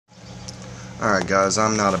Alright guys,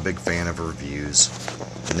 I'm not a big fan of reviews.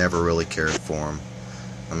 Never really cared for them.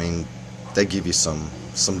 I mean, they give you some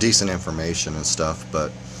decent information and stuff,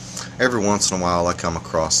 but every once in a while I come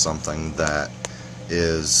across something that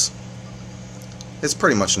it's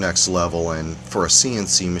pretty much next level, and for a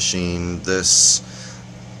CNC machine, this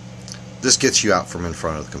gets you out from in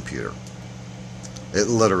front of the computer. It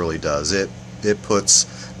literally does. It puts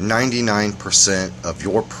 99% of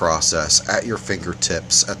your process at your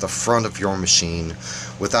fingertips at the front of your machine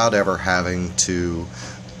without ever having to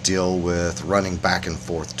deal with running back and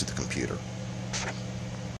forth to the computer.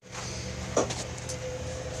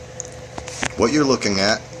 What you're looking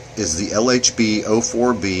at is the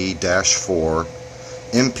Lhb04b-4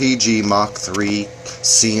 Mpg Mach3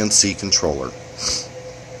 CNC controller.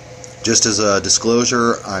 Just as a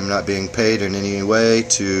disclosure, I'm not being paid in any way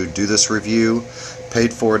to do this review.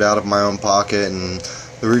 Paid for it out of my own pocket, and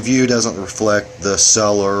the review doesn't reflect the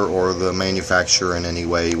seller or the manufacturer in any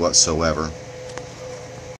way whatsoever.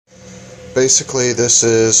 Basically, this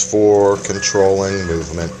is for controlling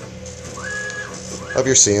movement of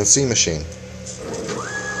your CNC machine.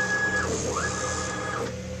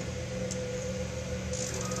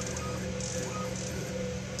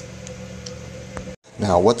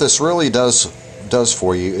 Now, what this really does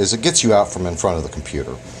for you is it gets you out from in front of the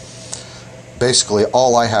computer. Basically,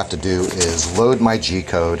 all I have to do is load my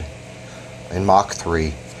G-code in Mach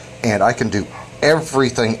 3, and I can do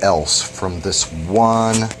everything else from this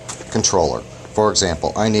one controller. For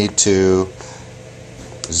example, I need to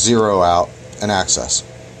zero out an axis.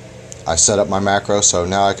 I set up my macro, so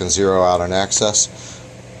now I can zero out an axis,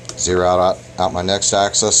 zero out my next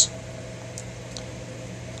axis,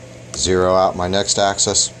 zero out my next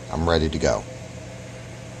axis. I'm ready to go.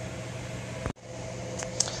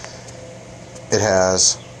 It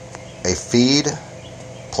has a feed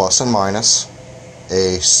plus and minus,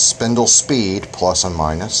 a spindle speed plus and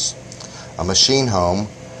minus, a machine home,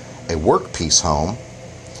 a workpiece home.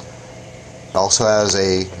 It also has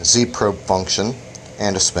a Z probe function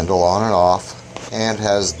and a spindle on and off, and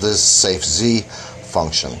has this safe Z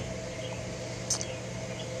function.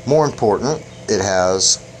 More important, it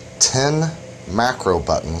has 10 macro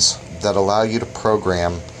buttons that allow you to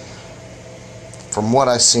program, from what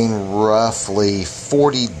I've seen, roughly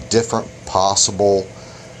 40 different possible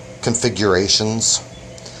configurations,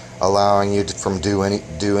 allowing you to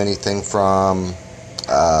do anything from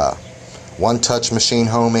one-touch machine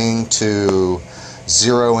homing to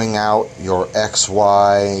zeroing out your X,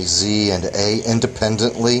 Y, Z, and A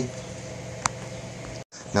independently.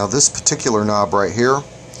 Now, this particular knob right here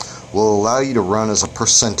will allow you to run as a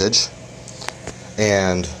percentage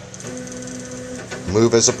and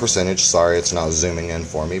move as a percentage. Sorry, it's not zooming in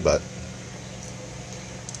for me, but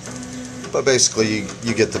basically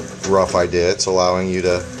you get the rough idea. It's allowing you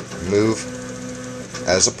to move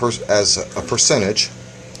as a percentage,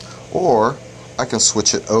 or I can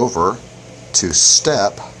switch it over to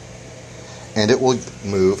step, and it will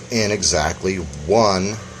move in exactly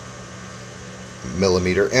 1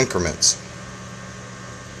 millimeter increments.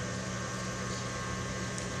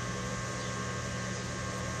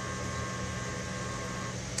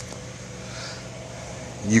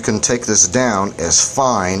 You can take this down as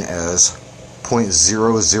fine as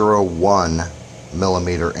 0.001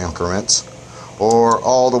 millimeter increments, or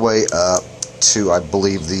all the way up to, I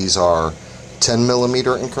believe these are 10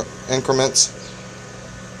 millimeter increments.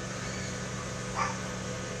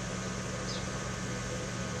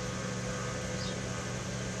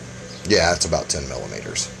 Yeah, it's about 10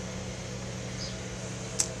 millimeters.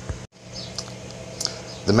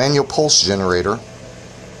 The manual pulse generator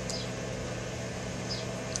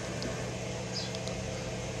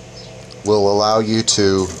will allow you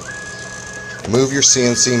to move your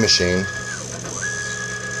CNC machine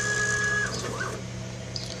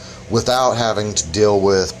without having to deal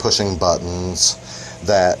with pushing buttons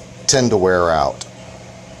that tend to wear out.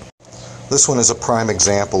 This one is a prime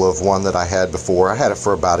example of one that I had before. I had it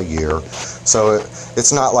for about a year, so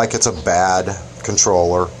it's not like it's a bad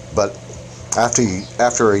controller, but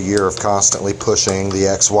after a year of constantly pushing the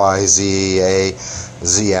X, Y, Z, A,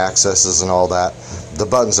 Z axes and all that, the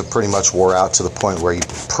buttons have pretty much wore out to the point where you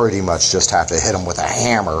pretty much just have to hit them with a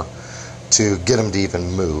hammer to get them to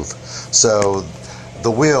even move. So the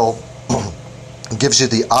wheel gives you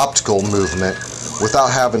the optical movement without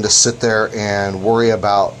having to sit there and worry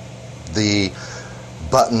about the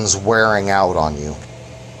buttons wearing out on you.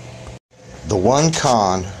 The one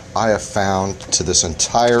con I have found to this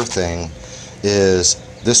entire thing is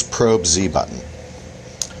this probe Z button.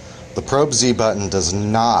 The probe Z button does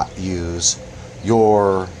not use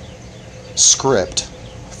your script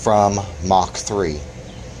from Mach 3.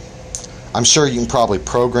 I'm sure you can probably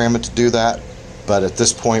program it to do that, but at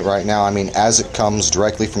this point right now, I mean, as it comes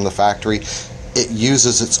directly from the factory, it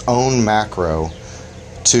uses its own macro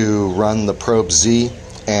to run the probe Z,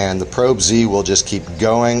 and the probe Z will just keep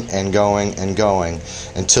going and going and going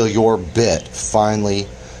until your bit finally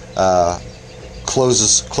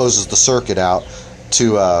closes the circuit out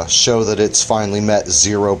to show that it's finally met its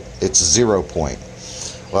 0 point.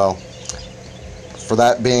 Well,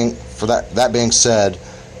 that being said,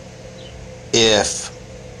 if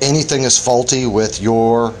anything is faulty with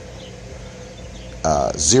your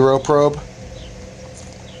 0 probe,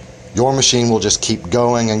 your machine will just keep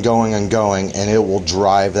going and going and going, and it will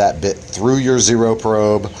drive that bit through your 0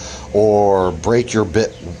 probe or break your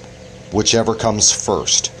bit, whichever comes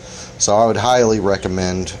first. So I would highly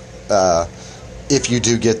recommend, if you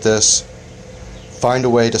do get this, find a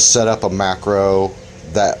way to set up a macro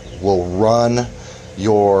that will run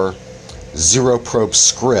your 0 probe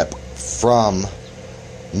script from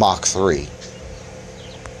Mach 3.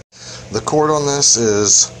 The cord on this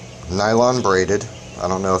is nylon braided. I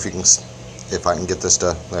don't know if I can get this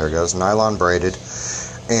to, there it goes, nylon braided,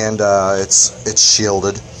 and it's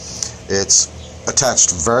shielded. It's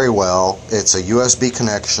attached very well. It's a USB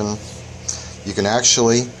connection. You can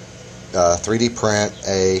actually 3D print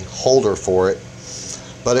a holder for it,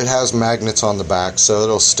 but it has magnets on the back, so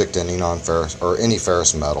it'll stick to any non-ferrous or any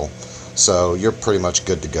ferrous metal. So you're pretty much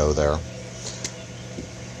good to go there.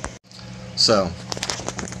 So,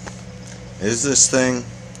 is this thing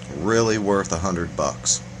really worth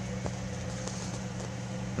 $100?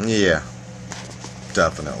 Yeah,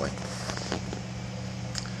 definitely.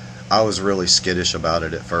 I was really skittish about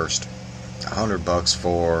it at first. $100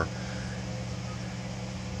 for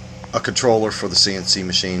a controller for the CNC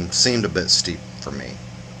machine seemed a bit steep for me.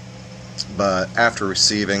 But after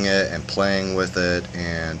receiving it and playing with it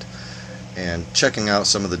and checking out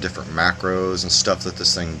some of the different macros and stuff that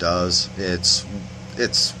this thing does, it's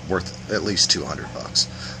worth at least $200.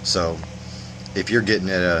 So if you're getting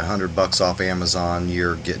it at $100 off Amazon,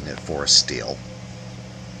 you're getting it for a steal.